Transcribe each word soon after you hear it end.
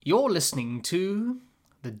You're listening to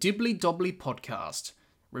the Dibbly Dobbly podcast.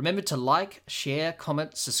 Remember to like, share,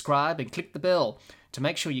 comment, subscribe, and click the bell to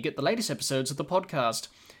make sure you get the latest episodes of the podcast.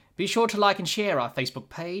 Be sure to like and share our Facebook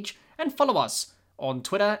page and follow us on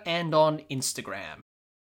Twitter and on Instagram.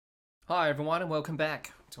 Hi everyone and welcome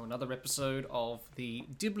back to another episode of the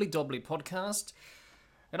Dibbly Dobbly podcast.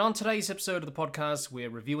 And on today's episode of the podcast, we're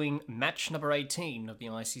reviewing match number 18 of the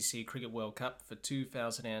ICC Cricket World Cup for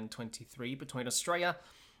 2023 between Australia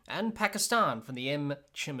and Pakistan from the M.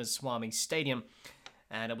 Chimaswamy Stadium.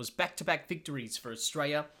 And it was back-to-back victories for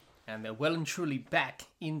Australia, and they're well and truly back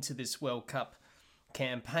into this World Cup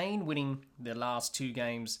campaign, winning their last two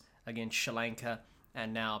games against Sri Lanka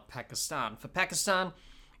and now Pakistan. For Pakistan,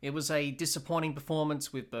 it was a disappointing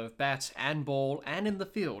performance with both bat and ball and in the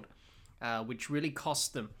field, which really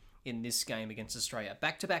cost them in this game against Australia.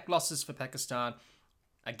 Back-to-back losses for Pakistan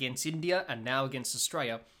against India and now against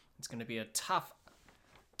Australia. It's going to be a tough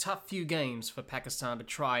few games for Pakistan to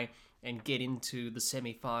try and get into the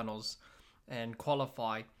semi-finals and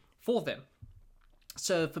qualify for them.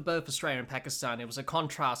 So for both Australia and Pakistan, it was a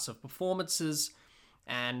contrast of performances,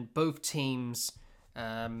 and both teams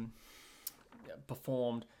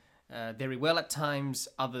performed very well at times,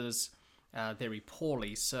 others very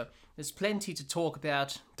poorly. So there's plenty to talk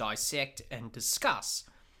about, dissect, and discuss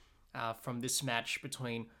from this match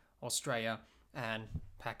between Australia and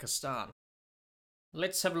Pakistan.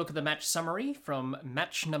 Let's have a look at the match summary from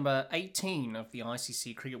match number 18 of the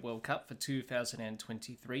ICC Cricket World Cup for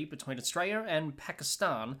 2023 between Australia and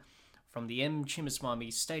Pakistan from the M.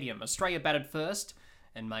 Chimaswamy Stadium. Australia batted first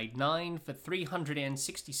and made 9 for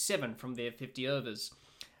 367 from their 50 overs.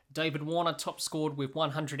 David Warner top scored with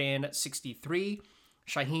 163.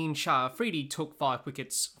 Shaheen Shah Afridi took 5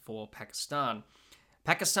 wickets for Pakistan.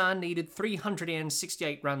 Pakistan needed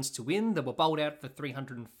 368 runs to win. They were bowled out for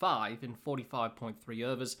 305 in 45.3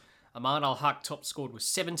 overs. Aman al-Haq top scored with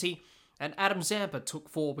 70, and Adam Zampa took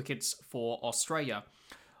 4 wickets for Australia.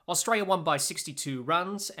 Australia won by 62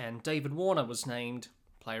 runs, and David Warner was named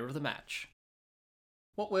Player of the Match.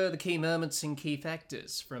 What were the key moments and key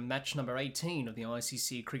factors from match number 18 of the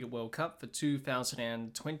ICC Cricket World Cup for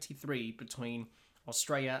 2023 between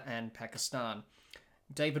Australia and Pakistan?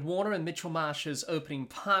 David Warner and Mitchell Marsh's opening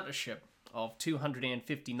partnership of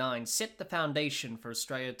 259 set the foundation for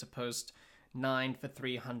Australia to post 9 for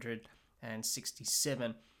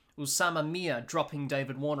 367. Usama Mir dropping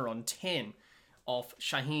David Warner on 10 off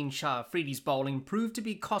Shaheen Shah Afridi's bowling proved to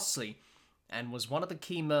be costly and was one of the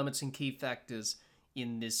key moments and key factors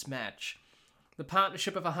in this match. The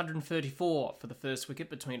partnership of 134 for the first wicket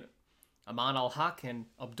between Aman al-Haq and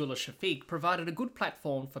Abdullah Shafiq provided a good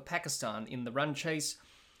platform for Pakistan in the run chase,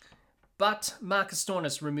 but Marcus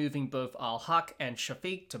Stoinis removing both al-Haq and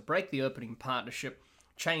Shafiq to break the opening partnership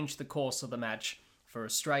changed the course of the match for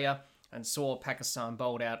Australia and saw Pakistan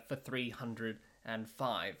bowled out for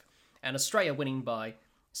 305, and Australia winning by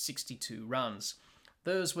 62 runs.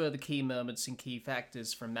 Those were the key moments and key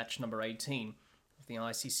factors from match number 18 of the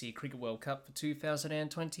ICC Cricket World Cup for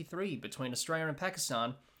 2023 between Australia and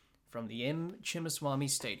Pakistan from the M. Chimaswamy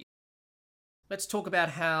Stadium. Let's talk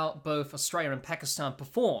about how both Australia and Pakistan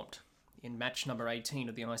performed in match number 18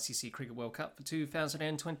 of the ICC Cricket World Cup for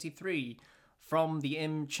 2023 from the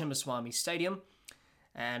M. Chimaswamy Stadium.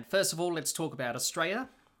 And first of all, let's talk about Australia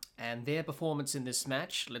and their performance in this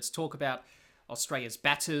match. Let's talk about Australia's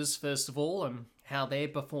batters, first of all, and how they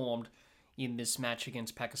performed in this match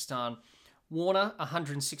against Pakistan. Warner,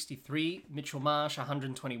 163, Mitchell Marsh,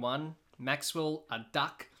 121, Maxwell, a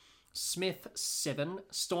duck, Smith, 7,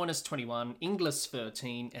 Stoinis, 21, Inglis,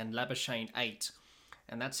 13, and Labuschagne, 8.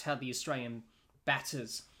 And that's how the Australian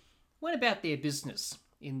batters went about their business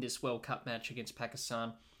in this World Cup match against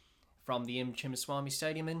Pakistan from the M. Chimaswamy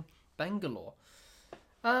Stadium in Bangalore.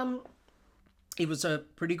 It was a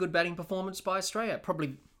pretty good batting performance by Australia.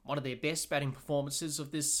 Probably one of their best batting performances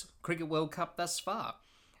of this Cricket World Cup thus far.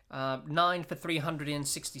 9 for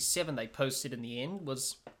 367 they posted in the end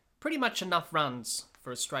was pretty much enough runs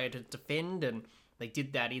for Australia to defend, and they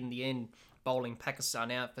did that in the end, bowling Pakistan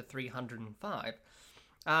out for 305.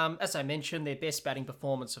 As I mentioned, their best batting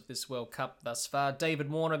performance of this World Cup thus far. David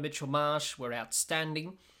Warner, Mitchell Marsh were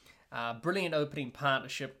outstanding. Brilliant opening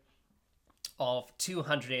partnership of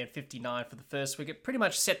 259 for the first wicket. Pretty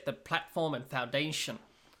much set the platform and foundation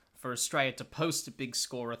for Australia to post a big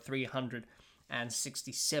score of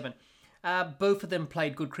 367. Both of them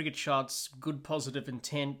played good cricket shots, good positive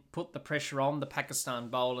intent, put the pressure on the Pakistan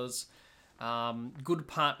bowlers. Good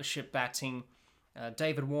partnership batting.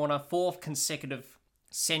 David Warner, 4th consecutive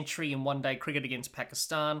century in one-day cricket against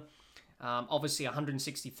Pakistan. Obviously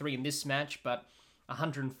 163 in this match, but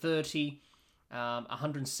 130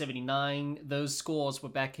 179. Those scores were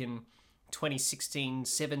back in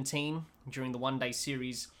 2016-17 during the one-day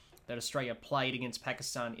series that Australia played against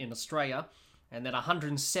Pakistan in Australia, and then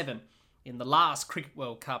 107 in the last Cricket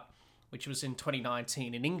World Cup, which was in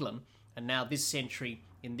 2019 in England, and now this century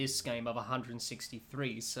in this game of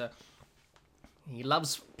 163. So he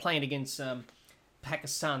loves playing against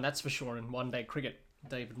Pakistan, that's for sure, in one-day cricket,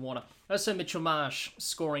 David Warner. Also, Mitchell Marsh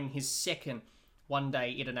scoring his second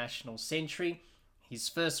one-day international century. His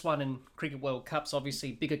first one in Cricket World Cups,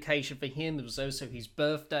 obviously big occasion for him. It was also his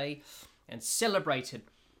birthday, and celebrated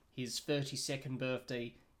his 32nd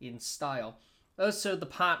birthday in style. Also, the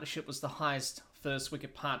partnership was the highest first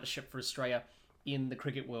wicket partnership for Australia in the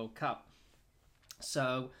Cricket World Cup.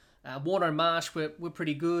 So Warner and Marsh were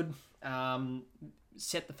pretty good.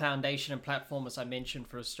 Set the foundation and platform, as I mentioned,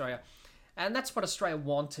 for Australia. And that's what Australia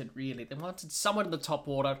wanted, really. They wanted someone in the top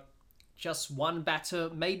order, just one batter,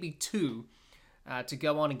 maybe two, to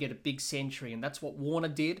go on and get a big century. And that's what Warner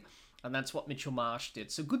did, and that's what Mitchell Marsh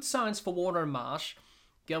did. So good signs for Warner and Marsh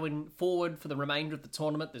going forward for the remainder of the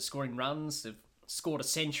tournament. They're scoring runs. They've scored a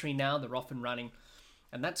century now. They're off and running.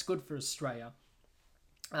 And that's good for Australia.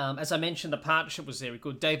 As I mentioned, the partnership was very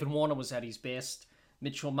good. David Warner was at his best.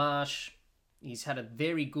 Mitchell Marsh, he's had a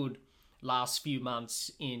very good last few months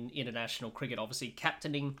in international cricket. Obviously,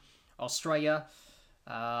 captaining Australia.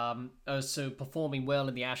 Also performing well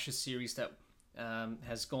in the Ashes series that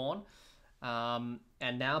has gone.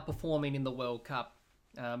 And now performing in the World Cup.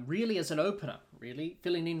 Really as an opener, really.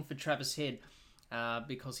 Filling in for Travis Head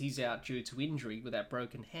because he's out due to injury with that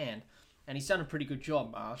broken hand. And he's done a pretty good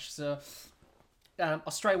job, Marsh. So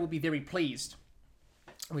Australia will be very pleased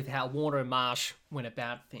with how Warner and Marsh went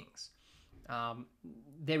about things.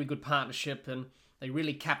 Very good partnership, and they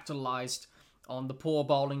really capitalised on the poor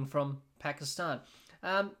bowling from Pakistan.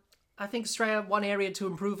 I think Australia, one area to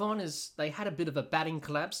improve on is they had a bit of a batting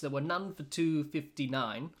collapse. There were none for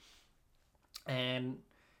 259. And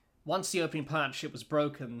once the opening partnership was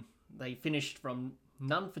broken, they finished from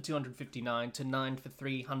none for 259 to 9 for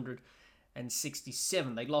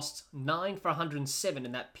 367. They lost 9 for 107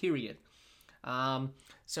 in that period.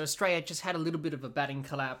 So Australia just had a little bit of a batting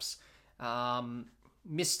collapse.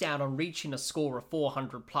 Missed out on reaching a score of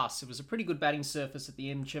 400 plus. It was a pretty good batting surface at the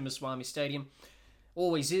M. Chimaswamy Stadium.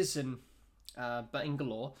 Always is in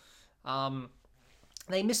Bangalore.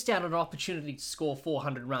 They missed out on an opportunity to score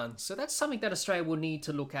 400 runs. So that's something that Australia will need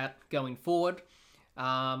to look at going forward.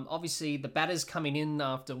 Obviously, the batters coming in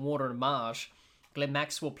after Warner and Marsh. Glenn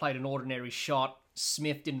Maxwell played an ordinary shot.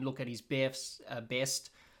 Smith didn't look at his best.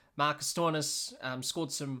 Marcus Stoinis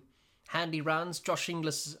scored some handy runs. Josh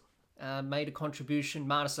Inglis made a contribution.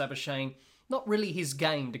 Marnus Labuschagne, not really his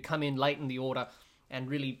game to come in late in the order and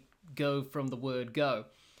really go from the word go.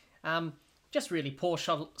 Just really poor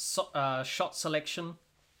shot selection.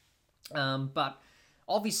 But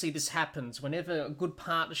obviously this happens whenever a good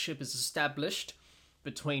partnership is established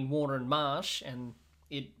between Warner and Marsh, and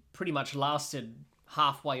it pretty much lasted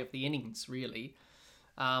halfway of the innings, really.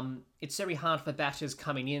 It's very hard for batters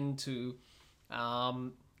coming in to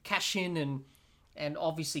cash in and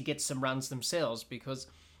obviously get some runs themselves, because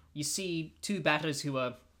you see two batters who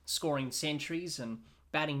are scoring centuries and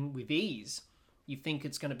batting with ease. You think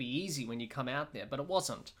it's going to be easy when you come out there, but it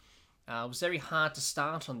wasn't. It was very hard to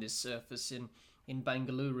start on this surface in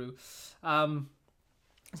Bengaluru.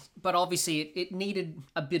 But obviously it needed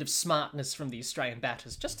a bit of smartness from the Australian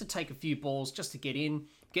batters, just to take a few balls, just to get in,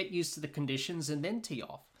 get used to the conditions, and then tee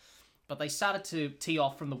off. But they started to tee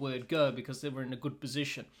off from the word go because they were in a good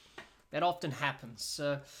position. That often happens.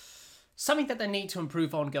 Something that they need to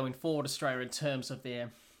improve on going forward, Australia, in terms of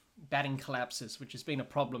their batting collapses, which has been a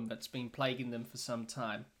problem that's been plaguing them for some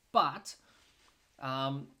time. But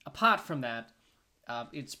apart from that,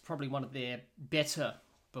 it's probably one of their better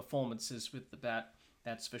performances with the bat,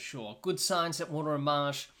 that's for sure. Good signs that Warner and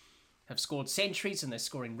Marsh have scored centuries and they're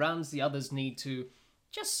scoring runs. The others need to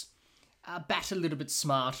just bat a little bit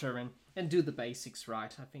smarter and do the basics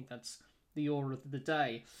right. I think that's the order of the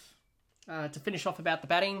day. To finish off about the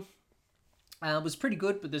batting, was pretty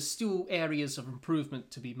good, but there's still areas of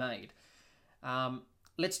improvement to be made.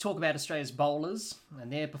 Let's talk about Australia's bowlers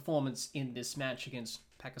and their performance in this match against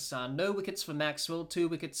Pakistan. No wickets for Maxwell, 2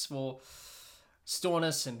 wickets for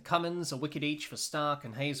Stoinis and Cummins, a wicket each for Stark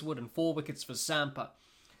and Hazelwood, and 4 wickets for Sampa.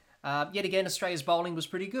 Yet again, Australia's bowling was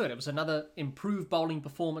pretty good. It was another improved bowling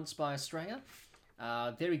performance by Australia.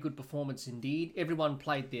 Very good performance indeed. Everyone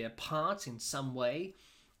played their part in some way.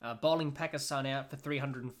 Bowling Pakistan out for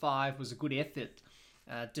 305 was a good effort.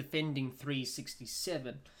 Defending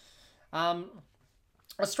 367.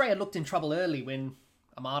 Australia looked in trouble early when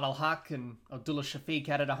Ahmad Al-Haq and Abdullah Shafiq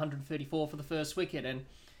added 134 for the first wicket, and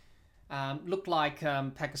looked like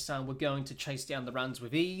Pakistan were going to chase down the runs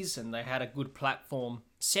with ease, and they had a good platform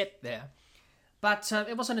set there. But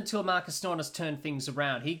it wasn't until Marcus Stoinis turned things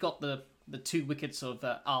around. He got the 2 wickets of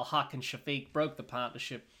Al-Haq and Shafiq, broke the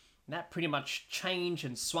partnership, and that pretty much changed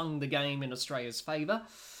and swung the game in Australia's favour.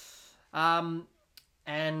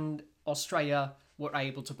 And Australia were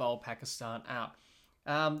able to bowl Pakistan out.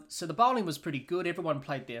 So the bowling was pretty good. Everyone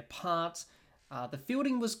played their part. The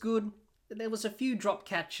fielding was good. There was a few drop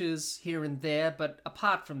catches here and there, but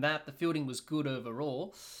apart from that, the fielding was good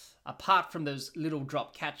overall. Apart from those little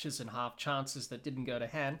drop catches and half chances that didn't go to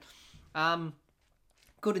hand.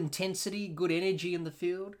 Good intensity, good energy in the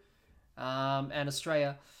field. And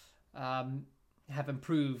Australia have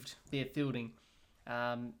improved their fielding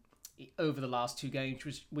over the last 2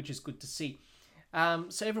 games, which is good to see.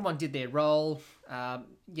 So everyone did their role.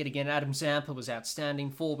 Yet again, Adam Zampa was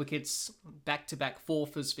outstanding. 4 wickets, back-to-back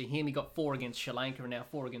fourthers for him. He got 4 against Sri Lanka and now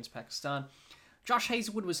 4 against Pakistan. Josh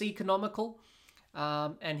Hazlewood was economical,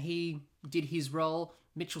 and he did his role.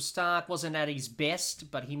 Mitchell Starc wasn't at his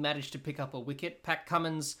best, but he managed to pick up a wicket. Pat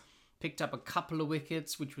Cummins picked up a couple of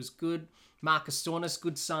wickets, which was good. Marcus Stoinis,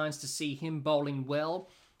 good signs to see him bowling well.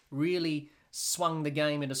 Really swung the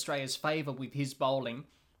game in Australia's favour with his bowling.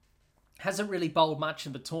 Hasn't really bowled much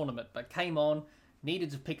in the tournament, but came on,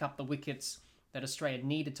 needed to pick up the wickets that Australia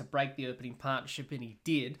needed to break the opening partnership, and he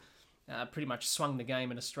did. Pretty much swung the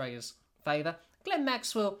game in Australia's favour. Glenn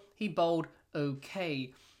Maxwell, he bowled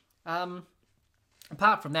okay.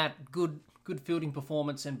 Apart from that, good fielding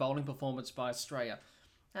performance and bowling performance by Australia.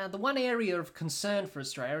 The one area of concern for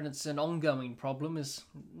Australia, and it's an ongoing problem, is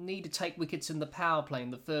need to take wickets in the power play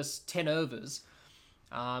in the first 10 overs.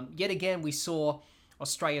 Yet again, we saw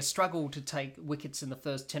Australia struggle to take wickets in the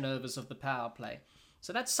first 10 overs of the power play.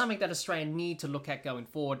 So that's something that Australia need to look at going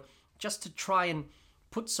forward, just to try and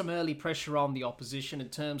put some early pressure on the opposition in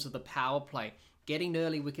terms of the power play. Getting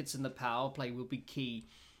early wickets in the power play will be key.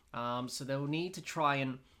 So they'll need to try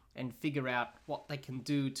and figure out what they can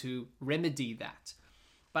do to remedy that.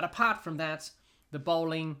 But apart from that, the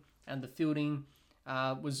bowling and the fielding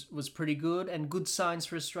was pretty good, and good signs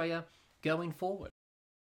for Australia going forward.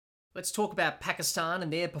 Let's talk about Pakistan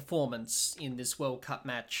and their performance in this World Cup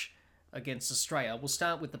match against Australia. We'll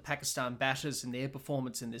start with the Pakistan batters and their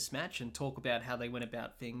performance in this match and talk about how they went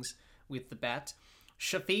about things with the bat.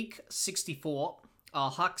 Shafiq, 64.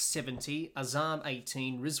 Al-Haq, 70. Azam,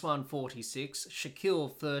 18. Rizwan, 46. Shakil,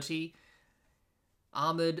 30.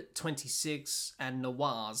 Ahmed, 26. And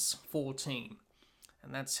Nawaz, 14.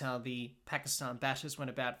 And that's how the Pakistan batters went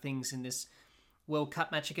about things in this World Cup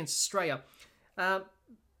match against Australia.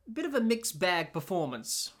 Bit of a mixed bag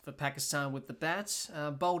performance for Pakistan with the bat.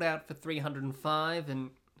 Bowled out for 305 and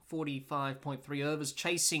 45.3 overs,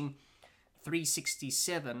 chasing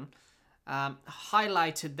 367.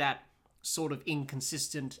 Highlighted that sort of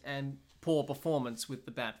inconsistent and poor performance with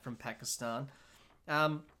the bat from Pakistan.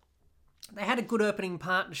 They had a good opening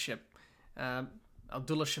partnership.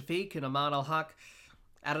 Abdullah Shafiq and Ahmad Al-Haq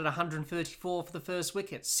added 134 for the first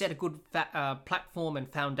wicket, set a good platform and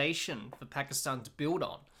foundation for Pakistan to build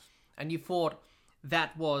on. And you thought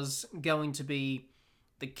that was going to be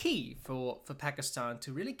the key for Pakistan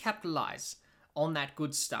to really capitalise on that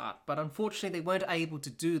good start. But unfortunately, they weren't able to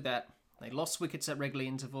do that. They lost wickets at regular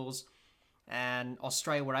intervals, and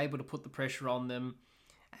Australia were able to put the pressure on them,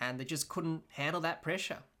 and they just couldn't handle that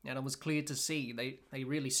pressure. And it was clear to see they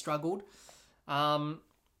really struggled, and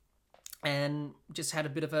just had a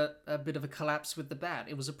bit of a collapse with the bat.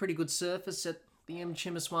 It was a pretty good surface at the M.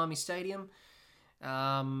 Chinnaswamy Stadium,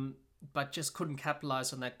 but just couldn't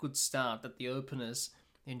capitalise on that good start that the openers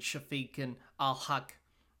in Shafiq and Al-Haq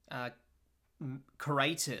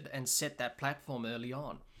created and set that platform early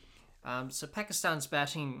on. So Pakistan's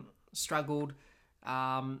batting struggled,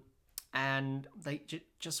 and they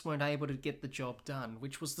just weren't able to get the job done,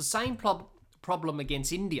 which was the same problem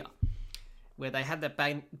against India, where they had that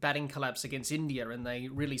batting collapse against India and they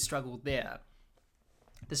really struggled there.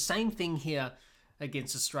 The same thing here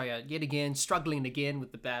against Australia. Yet again, struggling again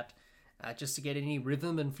with the bat, just to get any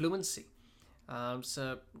rhythm and fluency.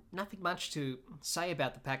 So nothing much to say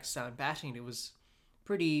about the Pakistan batting. It was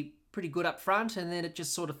pretty good up front, and then it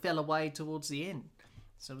just sort of fell away towards the end.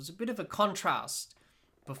 So it was a bit of a contrast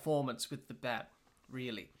performance with the bat,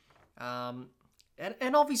 really. And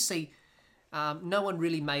obviously, no one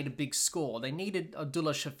really made a big score. They needed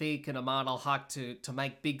Abdullah Shafiq and Ahmad Al-Haq to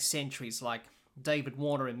make big centuries like David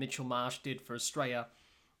Warner and Mitchell Marsh did for Australia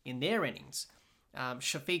in their innings.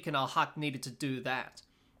 Shafiq and Al-Haq needed to do that,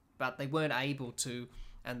 but they weren't able to,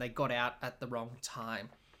 and they got out at the wrong time.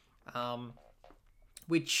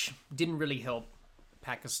 which didn't really help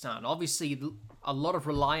Pakistan. Obviously, a lot of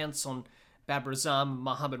reliance on Babar Azam and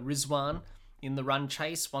Mohammad Rizwan in the run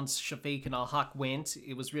chase. Once Shafiq and Al-Haq went,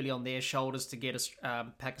 it was really on their shoulders to get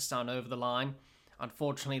Pakistan over the line.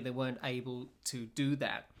 Unfortunately, they weren't able to do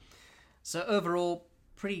that. So overall,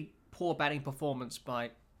 pretty poor batting performance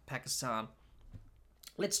by Pakistan.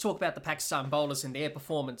 Let's talk about the Pakistan bowlers and their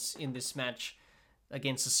performance in this match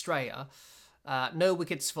against Australia. No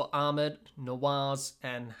wickets for Ahmed, Nawaz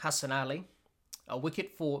and Hassan Ali. A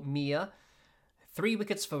wicket for Mia. 3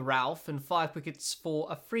 wickets for Ralph and 5 wickets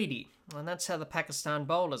for Afridi. And that's how the Pakistan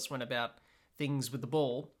bowlers went about things with the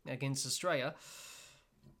ball against Australia.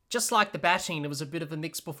 Just like the batting, it was a bit of a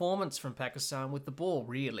mixed performance from Pakistan with the ball,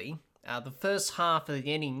 really. The first half of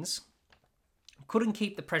the innings couldn't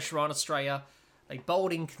keep the pressure on Australia. They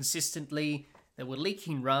bowled inconsistently. They were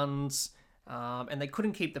leaking runs. And they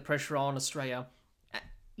couldn't keep the pressure on Australia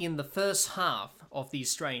in the first half of the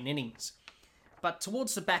Australian innings. But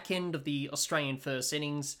towards the back end of the Australian first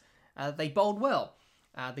innings, they bowled well.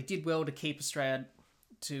 They did well to keep Australia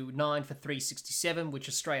to 9 for 367, which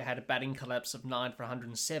Australia had a batting collapse of 9 for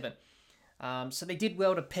 107. So they did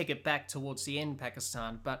well to peg it back towards the end,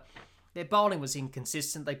 Pakistan, but their bowling was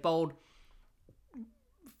inconsistent. They bowled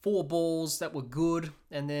 4 balls that were good,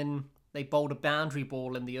 and then they bowled a boundary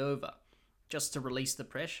ball in the over just to release the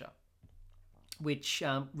pressure, which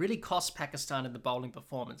really cost Pakistan in the bowling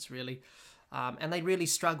performance, really. And they really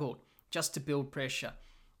struggled just to build pressure.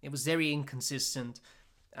 It was very inconsistent.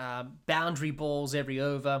 Boundary balls every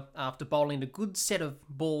over after bowling a good set of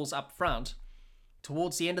balls up front.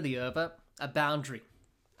 Towards the end of the over, a boundary.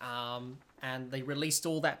 And they released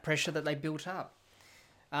all that pressure that they built up.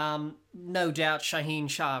 No doubt Shaheen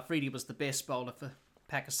Shah Afridi was the best bowler for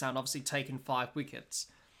Pakistan, obviously taking 5 wickets.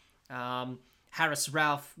 Harris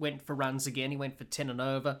Ralph went for runs again. He went for 10 and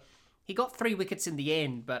over. He got 3 wickets in the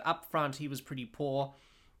end, but up front he was pretty poor.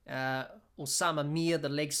 Osama Mir, the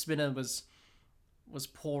leg spinner, was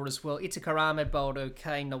poor as well. Itakar Ahmed bowled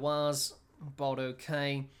okay. Nawaz bowled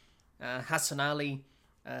okay. Hassan Ali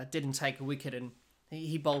didn't take a wicket, and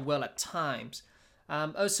he bowled well at times.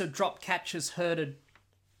 Also, drop catches hurted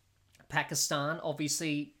Pakistan.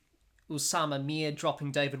 Obviously, Osama Mir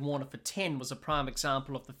dropping David Warner for 10 was a prime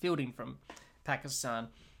example of the fielding from Pakistan.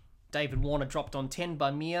 David Warner dropped on 10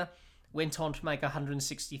 by Mir, went on to make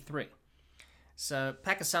 163. So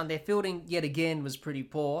Pakistan, their fielding yet again was pretty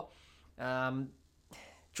poor.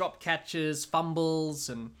 Drop catches, fumbles,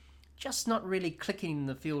 and just not really clicking in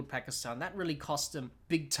the field, Pakistan. That really cost them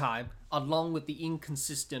big time, along with the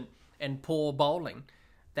inconsistent and poor bowling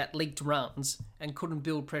that leaked runs and couldn't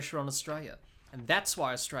build pressure on Australia. And that's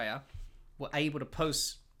why Australia were able to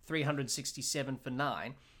post 367 for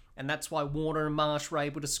 9. And that's why Warner and Marsh were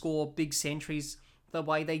able to score big centuries the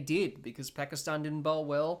way they did, because Pakistan didn't bowl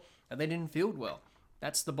well and they didn't field well.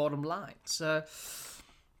 That's the bottom line. So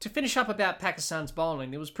to finish up about Pakistan's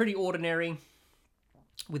bowling, it was pretty ordinary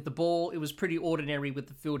with the ball. It was pretty ordinary with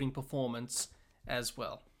the fielding performance as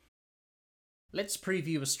well. Let's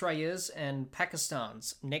preview Australia's and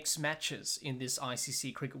Pakistan's next matches in this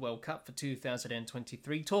ICC Cricket World Cup for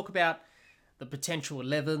 2023. Talk about the potential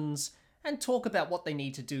 11s and talk about what they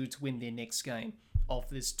need to do to win their next game of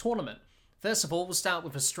this tournament. First of all, we'll start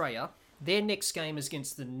with Australia. Their next game is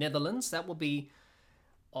against the Netherlands. That will be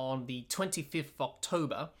on the 25th of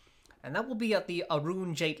October, and that will be at the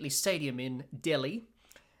Arun Jaitley Stadium in Delhi.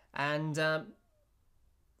 And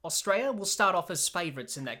Australia will start off as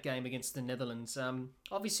favourites in that game against the Netherlands.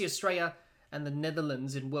 Obviously, Australia and the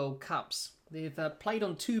Netherlands in World Cups, they've played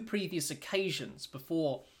on 2 previous occasions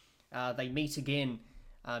before they meet again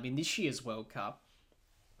in this year's World Cup.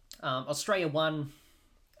 Australia won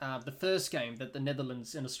the first game that the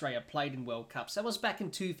Netherlands and Australia played in World Cups. That was back in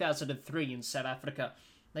 2003 in South Africa.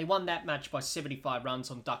 They won that match by 75 runs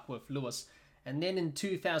on Duckworth Lewis. And then in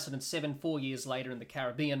 2007, 4 years later in the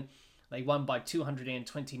Caribbean, they won by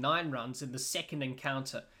 229 runs in the second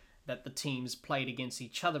encounter that the teams played against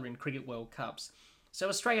each other in Cricket World Cups. So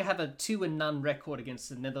Australia have a 2-0 record against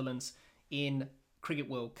the Netherlands in Cricket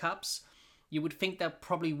World Cups. You would think that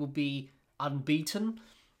probably will be unbeaten.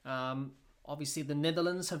 Obviously, the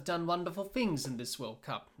Netherlands have done wonderful things in this World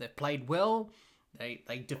Cup. They've played well.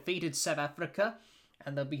 They defeated South Africa,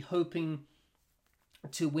 and they'll be hoping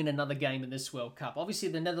to win another game in this World Cup. Obviously,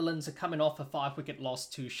 the Netherlands are coming off a 5-wicket loss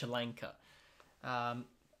to Sri Lanka.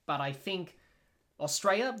 But I think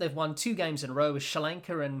Australia, they've won 2 games in a row with Sri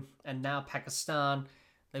Lanka and now Pakistan.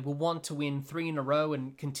 They will want to win 3 in a row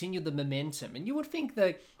and continue the momentum. And you would think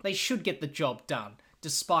they should get the job done,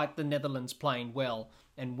 despite the Netherlands playing well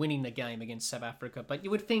and winning the game against South Africa. But you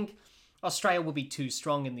would think Australia will be too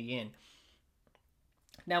strong in the end.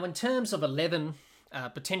 Now, in terms of 11,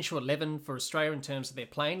 potential 11 for Australia in terms of their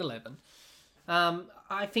playing 11,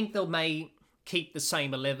 I think they may keep the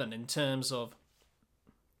same 11 in terms of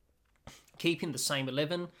keeping the same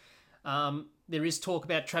 11. There is talk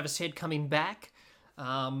about Travis Head coming back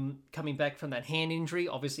from that hand injury.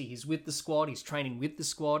 Obviously, he's with the squad. He's training with the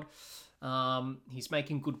squad. He's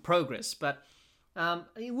making good progress. But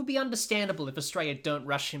it would be understandable if Australia don't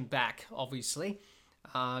rush him back, obviously.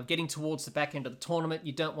 Getting towards the back end of the tournament,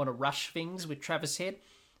 you don't want to rush things with Travis Head.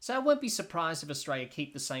 So I won't be surprised if Australia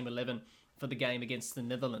keep the same 11 for the game against the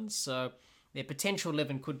Netherlands. So their potential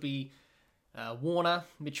 11 could be Warner,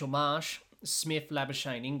 Mitchell Marsh, Smith,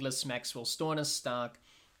 Labuschagne, Inglis, Maxwell, Stoinis, Stark,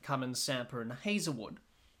 Cummins, Samper and Hazelwood.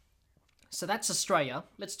 So that's Australia.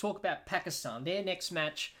 Let's talk about Pakistan. Their next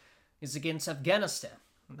match is against Afghanistan.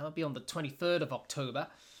 And that'll be on the 23rd of October.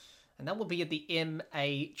 And that will be at the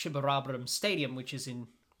M.A. Chibarambaram Stadium, which is in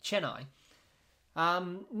Chennai.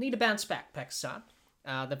 Need a bounce back, Pakistan.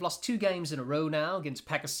 They've lost 2 games in a row now against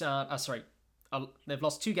Pakistan. They've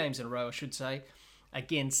lost 2 games in a row, I should say,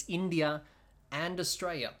 against India and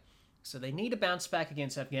Australia. So they need a bounce back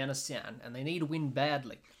against Afghanistan, and they need to win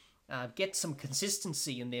badly. Get some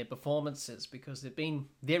consistency in their performances, because they've been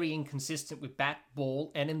very inconsistent with bat,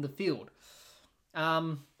 ball, and in the field.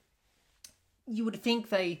 You would think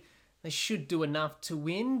they should do enough to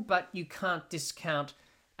win, but you can't discount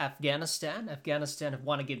Afghanistan. Afghanistan have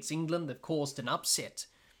won against England. They've caused an upset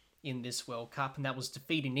in this World Cup, and that was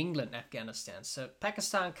defeating England and Afghanistan. So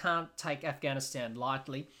Pakistan can't take Afghanistan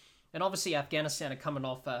lightly. And obviously Afghanistan are coming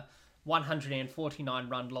off a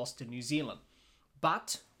 149-run loss to New Zealand.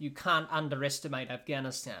 But you can't underestimate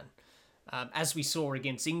Afghanistan, as we saw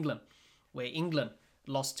against England, where England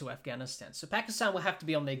lost to Afghanistan. So Pakistan will have to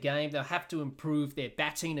be on their game. They'll have to improve their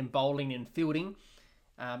batting and bowling and fielding.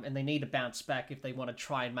 And they need to bounce back if they want to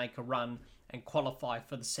try and make a run and qualify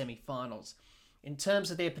for the semi-finals. In terms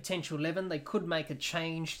of their potential 11, they could make a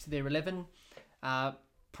change to their 11.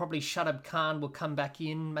 Probably Shadab Khan will come back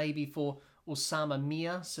in, maybe for Osama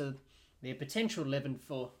Mir. So their potential 11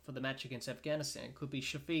 for the match against Afghanistan could be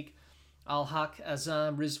Shafiq, Al-Haq,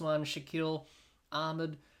 Azam, Rizwan, Shakil,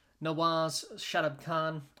 Ahmed, Nawaz, Shadab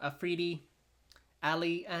Khan, Afridi,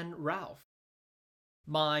 Ali and Ralph.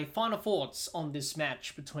 My final thoughts on this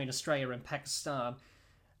match between Australia and Pakistan.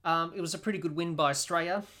 It was a pretty good win by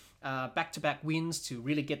Australia. Back-to-back wins to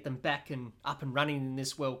really get them back and up and running in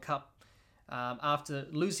this World Cup. After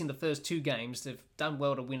losing the first 2 games, they've done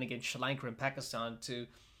well to win against Sri Lanka and Pakistan to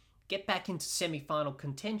get back into semi-final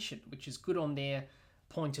contention, which is good on their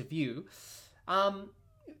point of view.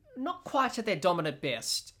 Not quite at their dominant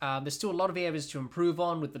best. There's still a lot of areas to improve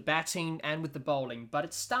on with the batting and with the bowling, but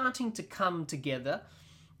it's starting to come together,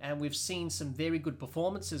 and we've seen some very good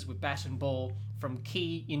performances with bat and ball from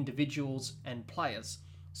key individuals and players.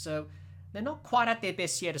 So they're not quite at their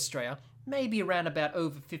best yet, Australia. Maybe around about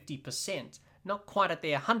over 50%. Not quite at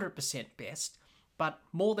their 100% best, but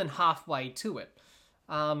more than halfway to it.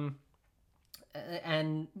 And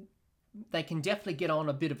they can definitely get on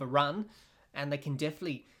a bit of a run, and they can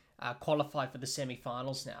definitely qualify for the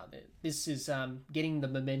semi-finals now. This is getting the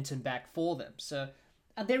momentum back for them. So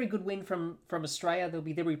a very good win from Australia. They'll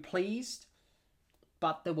be very pleased,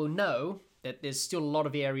 but they will know that there's still a lot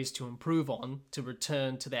of areas to improve on to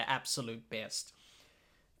return to their absolute best.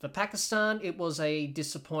 For Pakistan, it was a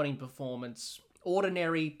disappointing performance.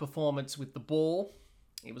 Ordinary performance with the ball.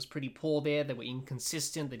 It was pretty poor there. They were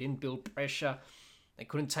inconsistent. They didn't build pressure. They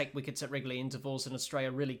couldn't take wickets at regular intervals, and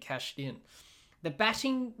Australia really cashed in. The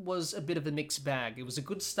batting was a bit of a mixed bag. It was a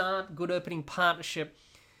good start, good opening partnership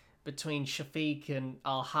between Shafiq and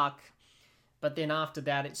Al-Haq. But then after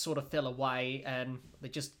that, it sort of fell away, and they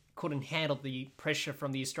just couldn't handle the pressure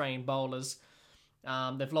from the Australian bowlers.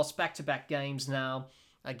 They've lost back-to-back games now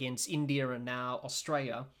against India and now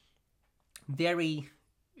Australia. Very,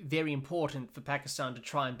 very important for Pakistan to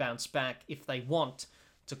try and bounce back if they want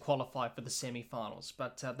to qualify for the semi-finals.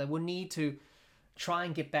 But they will need to try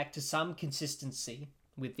and get back to some consistency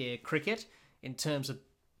with their cricket in terms of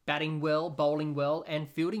batting well, bowling well, and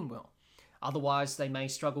fielding well. Otherwise, they may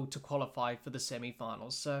struggle to qualify for the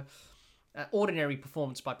semi-finals. So, ordinary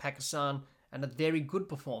performance by Pakistan and a very good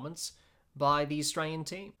performance by the Australian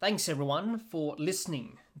team. Thanks everyone for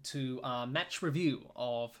listening to our match review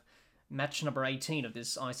of match number 18 of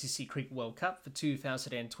this ICC Cricket World Cup for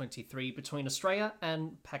 2023 between Australia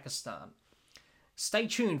and Pakistan. Stay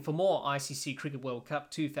tuned for more ICC Cricket World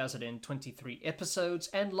Cup 2023 episodes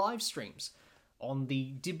and live streams on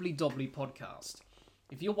the Dibbly Dobbly podcast.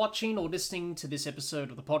 If you're watching or listening to this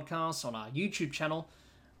episode of the podcast on our YouTube channel,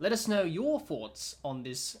 let us know your thoughts on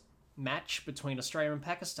this match between Australia and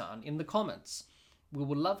Pakistan in the comments. We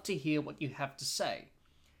would love to hear what you have to say.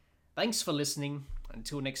 Thanks for listening.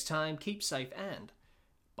 Until next time, keep safe and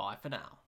bye for now.